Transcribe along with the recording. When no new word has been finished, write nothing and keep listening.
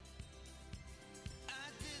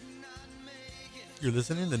You're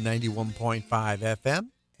listening to 91.5 FM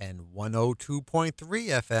and 102.3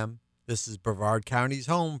 FM. This is Brevard County's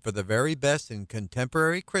home for the very best in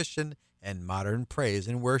contemporary Christian and modern praise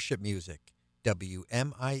and worship music.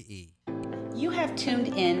 WMIE. You have tuned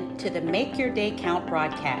in to the Make Your Day Count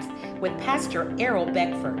broadcast with Pastor Errol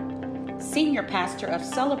Beckford, Senior Pastor of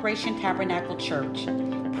Celebration Tabernacle Church,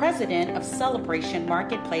 President of Celebration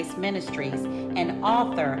Marketplace Ministries, and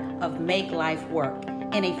author of Make Life Work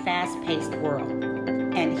in a Fast-Paced World.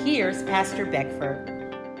 And here's Pastor Beckford.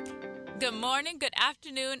 Good morning, good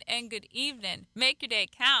afternoon, and good evening. Make your day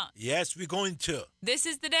count. Yes, we're going to. This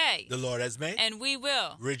is the day The Lord has made. and we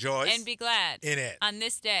will Rejoice. and be glad in it. on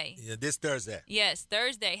this day. Yeah, this Thursday. Yes,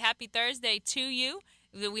 Thursday. Happy Thursday to you.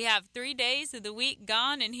 We have 3 days of the week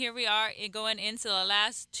gone, and here we are going into the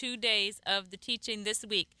last 2 days of the teaching this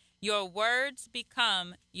week. Your words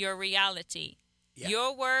become your reality. Yeah.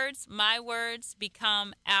 Your words, my words,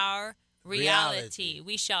 become our reality.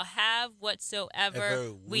 We shall have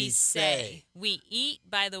whatsoever we say. We eat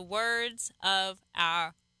by the words of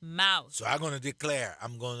our mouth. So I'm going to declare,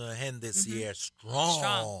 I'm going to end this year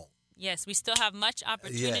strong. Yes, we still have much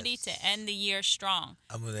opportunity Yes. to end the year strong.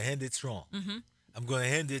 I'm going to end it strong. I'm going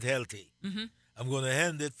to end it healthy. I'm going to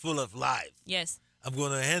end it full of life. Yes. I'm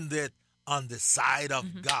going to end it on the side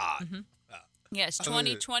of God. Yes,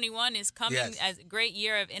 2021 is coming Yes. as a great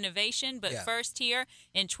year of innovation, but Yeah. first here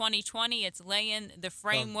in 2020, it's laying the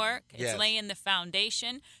framework, it's yes. laying the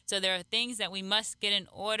foundation. So there are things that we must get in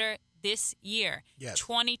order this year, Yes.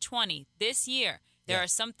 2020, this year. There Yeah. are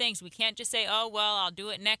some things we can't just say, oh, well, I'll do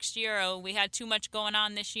it next year. Oh, we had too much going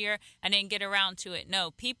on this year. I didn't get around to it.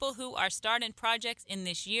 No, people who are starting projects in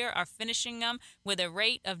this year are finishing them with a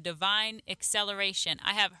rate of divine acceleration.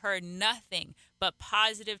 I have heard nothing but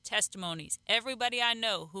positive testimonies. Everybody I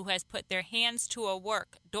know who has put their hands to a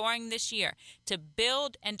work during this year to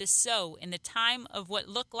build and to sow in the time of what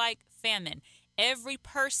looked like famine, every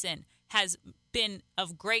person has been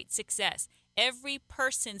of great success. Every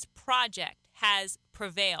person's project has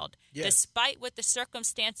prevailed, Yes. despite what the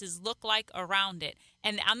circumstances look like around it.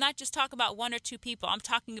 And I'm not just talking about one or two people. I'm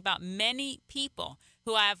talking about many people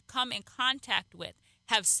who I have come in contact with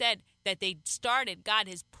have said that they started, God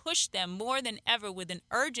has pushed them more than ever with an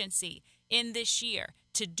urgency in this year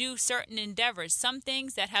to do certain endeavors, some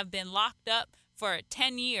things that have been locked up for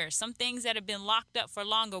 10 years, some things that have been locked up for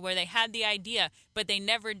longer where they had the idea, but they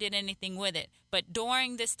never did anything with it. But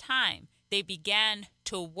during this time, they began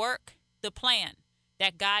to work the plan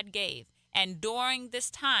that God gave. And during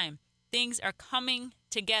this time, things are coming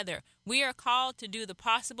together. We are called to do the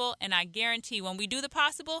possible, and I guarantee when we do the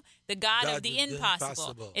possible, the God of the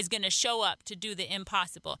impossible is going to show up to do the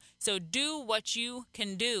impossible. So do what you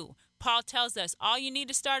can do. Paul tells us all you need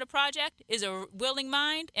to start a project is a willing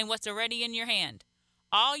mind and what's already in your hand.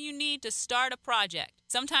 All you need to start a project.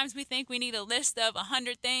 Sometimes we think we need a list of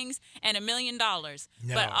 100 things and $1 million. No.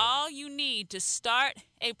 But all you need to start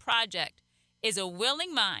a project is a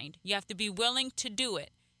willing mind. You have to be willing to do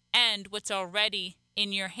it and what's already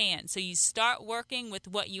in your hand. So you start working with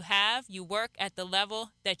what you have. You work at the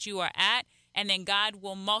level that you are at, and then God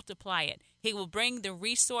will multiply it. He will bring the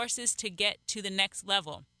resources to get to the next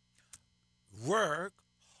level. Work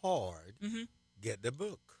hard. Get the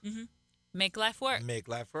book. Make life work. Make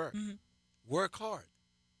life work. Work hard.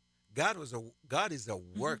 God is a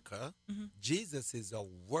worker. Jesus is a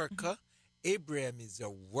worker. Abraham is a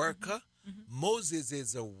worker. Moses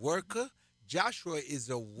is a worker. Joshua is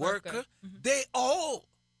a worker. They all.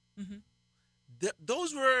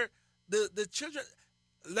 Those were the children.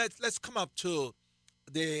 Let's come up to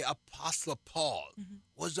the Apostle Paul.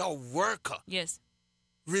 Was a worker. Yes.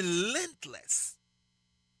 Relentless.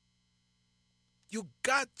 You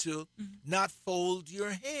got to not fold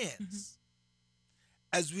your hands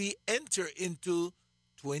as we enter into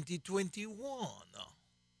 2021.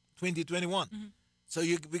 So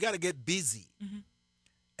we got to get busy.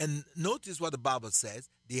 And notice what the Bible says.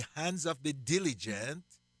 The hands of the diligent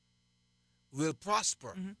will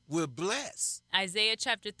prosper, will bless. Isaiah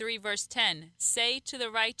chapter 3, verse 10, say to the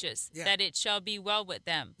righteous that it shall be well with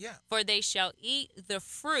them, for they shall eat the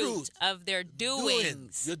fruit of their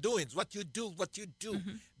doings. Your doings, what you do.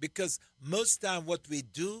 Because most time what we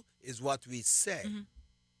do is what we say.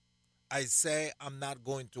 I say I'm not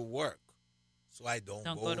going to work, so I don't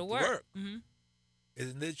go to work.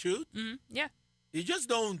 Isn't it true? Yeah. You just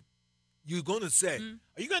don't, you're going to say,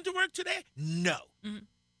 are you going to work today? No.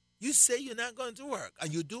 You say you're not going to work,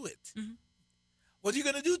 and you do it. What are you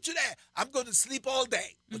going to do today? I'm going to sleep all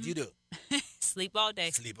day. What do you do? Sleep all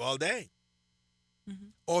day. Sleep all day.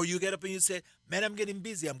 Or you get up and you say, man, I'm getting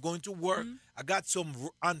busy. I'm going to work. I got some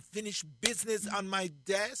unfinished business on my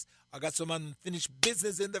desk. I got some unfinished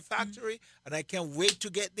business in the factory, and I can't wait to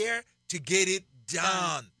get there to get it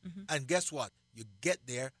done. And guess what? You get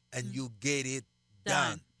there and you get it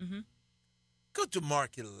done. Go to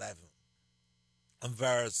Mark 11. And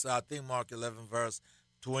I think Mark 11, verse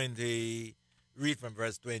 20. Read from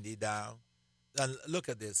verse 20 down. And look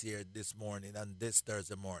at this here this morning, on this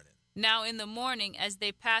Thursday morning. Now in the morning, as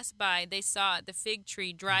they passed by, they saw the fig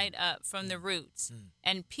tree dried up from the roots.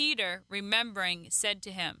 And Peter, remembering, said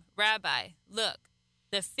to him, Rabbi, look,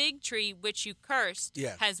 the fig tree which you cursed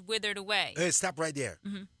has withered away. Hey, stop right there.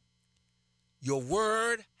 Your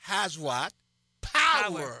word has what?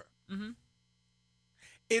 Power.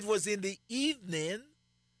 It was in the evening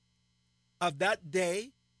of that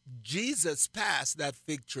day, Jesus passed that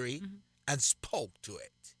fig tree and spoke to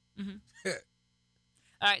it.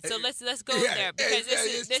 All right, so let's go there, because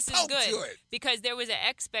this is good, because there was an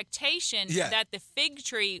expectation that the fig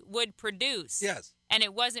tree would produce, and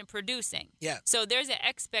it wasn't producing. So there's an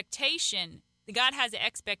expectation. God has an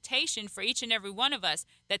expectation for each and every one of us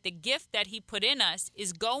that the gift that He put in us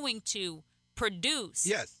is going to produce,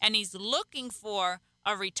 and He's looking for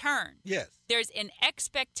a return. There's an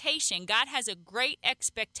expectation. God has a great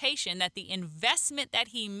expectation that the investment that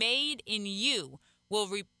He made in you will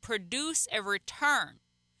produce a return.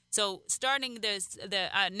 So starting the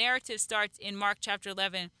narrative starts in Mark chapter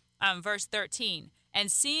 11, verse 13.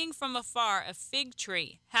 And seeing from afar a fig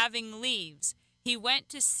tree having leaves, he went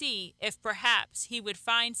to see if perhaps he would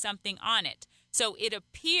find something on it. So it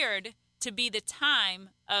appeared to be the time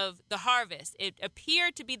of the harvest. It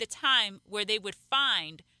appeared to be the time where they would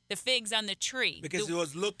find the figs on the tree. Because it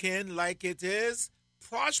was looking like it is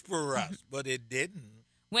prosperous, but it didn't.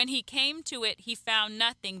 When he came to it, he found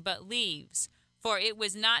nothing but leaves, for it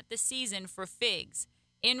was not the season for figs.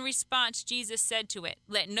 In response, Jesus said to it,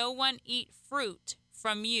 let no one eat fruit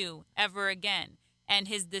from you ever again. And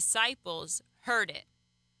his disciples heard it.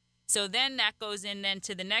 So then that goes in then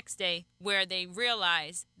to the next day, where they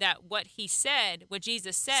realize that what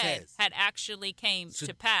Jesus said had actually came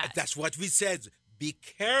to pass. That's what we said. Be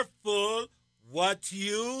careful what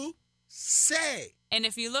you say. And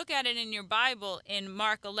if you look at it in your Bible, in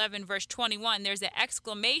Mark 11, verse 21, there's an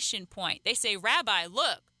exclamation point. They say, Rabbi,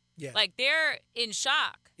 look. Like they're in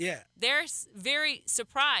shock. They're very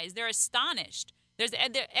surprised. They're astonished.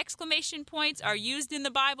 The exclamation points are used in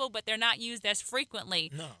the Bible, but they're not used as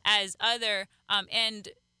frequently as other end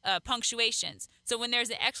punctuations. So when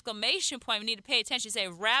there's an exclamation point, we need to pay attention. Say,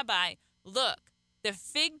 Rabbi, look, the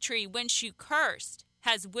fig tree which you cursed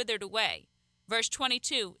has withered away. Verse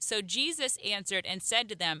 22, so Jesus answered and said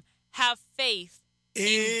to them, have faith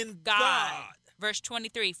in God. Verse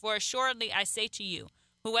 23, for assuredly I say to you,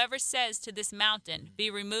 whoever says to this mountain, be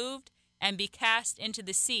removed and be cast into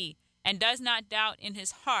the sea, and does not doubt in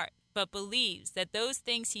his heart, but believes that those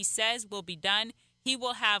things he says will be done, he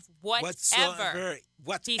will have whatever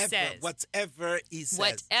he says. Whatever he says.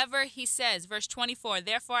 Whatever he says. Verse 24,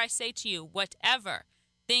 therefore I say to you, whatever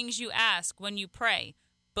things you ask when you pray,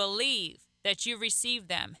 believe that you receive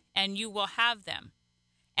them, and you will have them.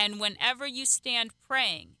 And whenever you stand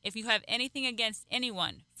praying, if you have anything against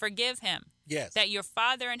anyone, forgive him, that your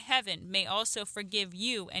Father in heaven may also forgive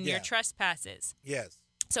you and your trespasses.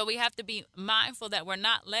 So we have to be mindful that we're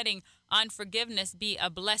not letting unforgiveness be a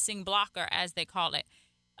blessing blocker, as they call it.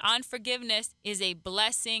 Unforgiveness is a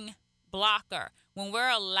blessing blocker. When we're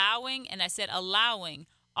allowing, and I said allowing,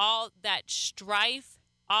 all that strife,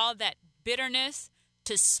 all that bitterness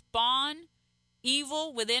to spawn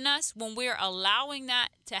evil within us, when we're allowing that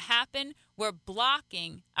to happen, we're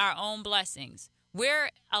blocking our own blessings. We're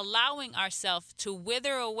allowing ourselves to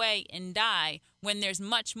wither away and die when there's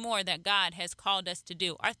much more that God has called us to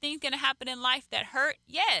do. Are things going to happen in life that hurt?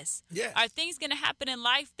 Yes. Are things going to happen in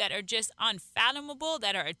life that are just unfathomable,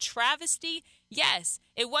 that are a travesty? Yes.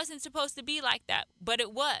 It wasn't supposed to be like that, but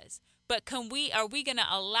it was. But are we going to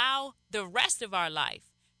allow the rest of our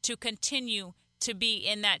life to continue to be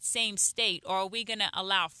in that same state, or are we going to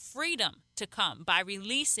allow freedom to come by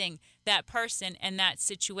releasing that person and that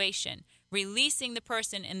situation? Releasing the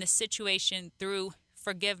person and the situation through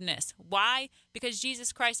forgiveness. Why? Because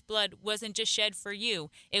Jesus Christ's blood wasn't just shed for you.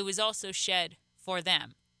 It was also shed for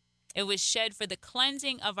them. It was shed for the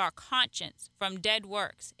cleansing of our conscience from dead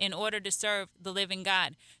works in order to serve the living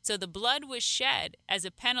God. So the blood was shed as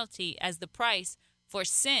a penalty, as the price for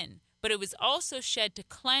sin, but it was also shed to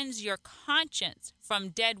cleanse your conscience from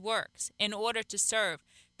dead works in order to serve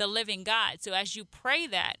the living God. So as you pray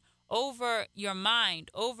that over your mind,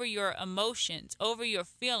 over your emotions, over your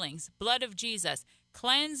feelings, blood of Jesus,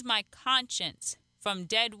 cleanse my conscience from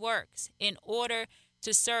dead works in order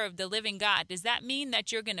to serve the living God. Does that mean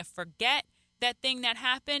that you're going to forget that thing that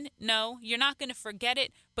happened? No, you're not going to forget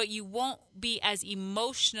it, but you won't be as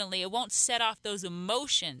emotionally, it won't set off those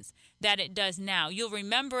emotions that it does now. You'll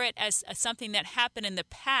remember it as something that happened in the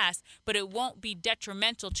past, but it won't be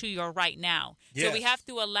detrimental to your right now. Yes. So we have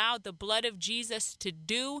to allow the blood of Jesus to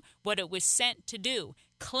do what it was sent to do.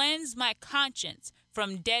 Cleanse my conscience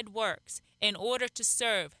from dead works in order to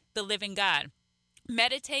serve the living God.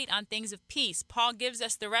 Meditate on things of peace. Paul gives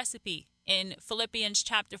us the recipe in Philippians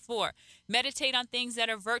chapter 4. Meditate on things that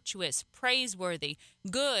are virtuous, praiseworthy,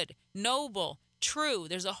 good, noble, true.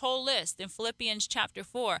 There's a whole list in Philippians chapter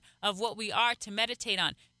 4 of what we are to meditate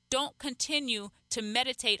on. Don't continue to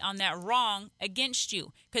meditate on that wrong against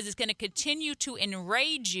you, because it's going to continue to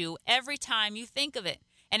enrage you every time you think of it.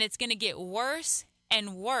 And it's going to get worse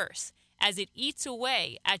and worse as it eats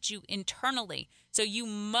away at you internally. So you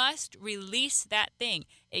must release that thing.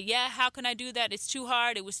 Yeah, how can I do that? It's too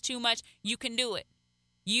hard. It was too much. You can do it.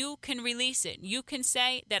 You can release it. You can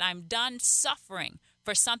say that I'm done suffering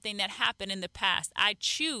for something that happened in the past. I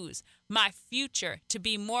choose my future to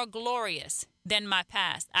be more glorious than my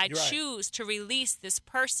past. I choose to release this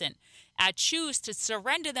person. I choose to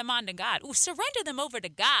surrender them onto God. Ooh, surrender them over to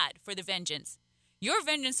God for the vengeance. Your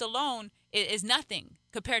vengeance alone is nothing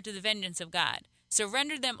compared to the vengeance of God.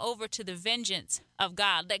 Surrender them over to the vengeance of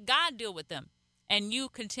God. Let God deal with them. And you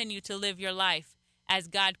continue to live your life as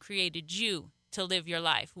God created you to live your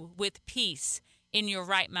life, with peace in your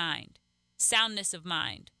right mind, soundness of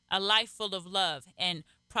mind, a life full of love and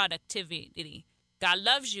productivity. God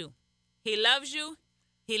loves you. He loves you.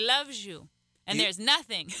 He loves you. And there's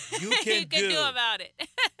nothing you can do about it.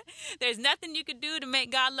 There's nothing you can do to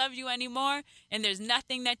make God love you anymore. And there's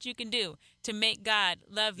nothing that you can do to make God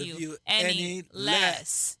love you any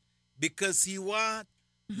less. Because he what?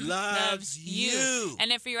 Loves you.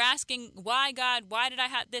 And if you're asking, why, God, why did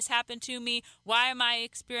this happen to me? Why am I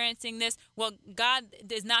experiencing this? Well, God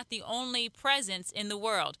is not the only presence in the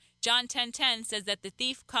world. John 10:10 says that the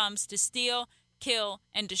thief comes to steal, kill,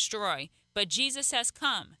 and destroy. But Jesus has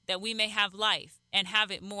come that we may have life and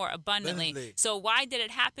have it more abundantly. So why did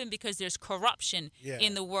it happen? Because there's corruption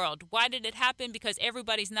in the world. Why did it happen? Because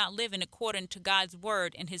everybody's not living according to God's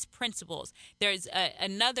word and his principles. There's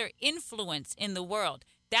another influence in the world.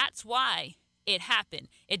 That's why it happened.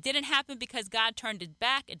 It didn't happen because God turned his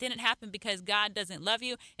back. It didn't happen because God doesn't love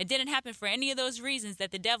you. It didn't happen for any of those reasons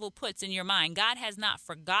that the devil puts in your mind. God has not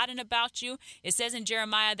forgotten about you. It says in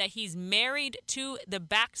Jeremiah that he's married to the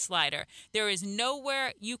backslider. There is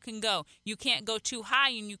nowhere you can go. You can't go too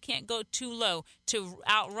high and you can't go too low to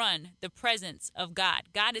outrun the presence of God.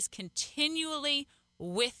 God is continually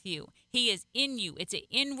with you. He is in you. It's an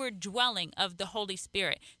inward dwelling of the Holy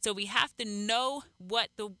Spirit. So we have to know what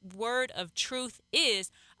the word of truth is.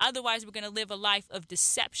 Otherwise, we're going to live a life of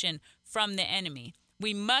deception from the enemy.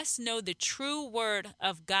 We must know the true word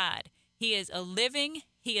of God. He is a living.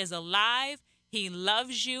 He is alive. He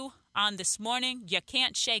loves you on this morning. You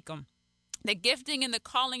can't shake him. The gifting and the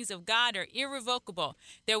callings of God are irrevocable.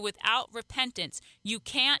 They're without repentance. You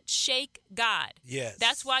can't shake God. Yes.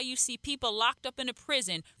 That's why you see people locked up in a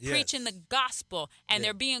prison preaching the gospel, and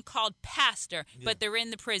they're being called pastor, but they're in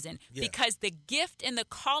the prison because the gift and the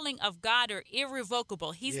calling of God are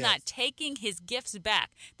irrevocable. He's not taking his gifts back.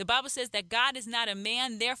 The Bible says that God is not a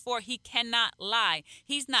man, therefore he cannot lie.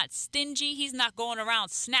 He's not stingy. He's not going around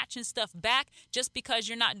snatching stuff back just because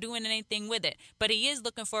you're not doing anything with it. But he is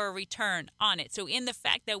looking for a return on it. So in the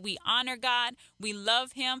fact that we honor God, we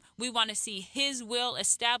love him, we want to see his will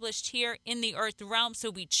established here in the earth realm. So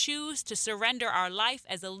we choose to surrender our life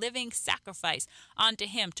as a living sacrifice unto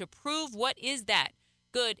him to prove what is that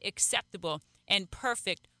good, acceptable, and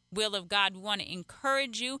perfect will of God. We want to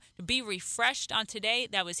encourage you to be refreshed on today.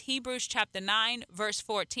 That was Hebrews chapter 9, verse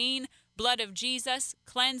 14. Blood of Jesus,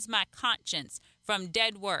 cleanse my conscience from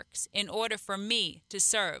dead works in order for me to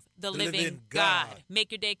serve the living God.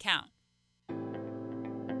 Make your day count.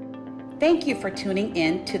 Thank you for tuning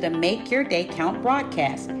in to the Make Your Day Count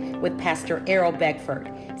broadcast with Pastor Errol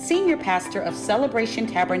Beckford, Senior Pastor of Celebration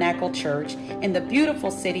Tabernacle Church in the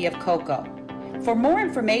beautiful city of Cocoa. For more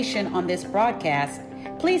information on this broadcast,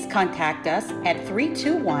 please contact us at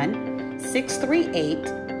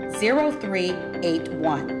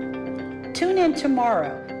 321-638-0381. Tune in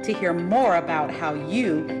tomorrow to hear more about how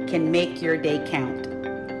you can make your day count.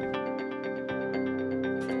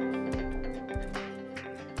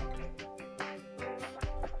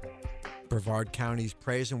 Brevard County's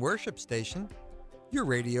praise and worship station. Your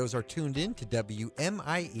radios are tuned in to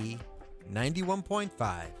WMIE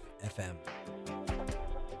 91.5 FM.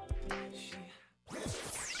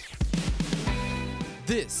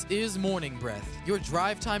 This is Morning Breath, your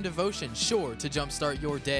drive time devotion sure to jumpstart your day.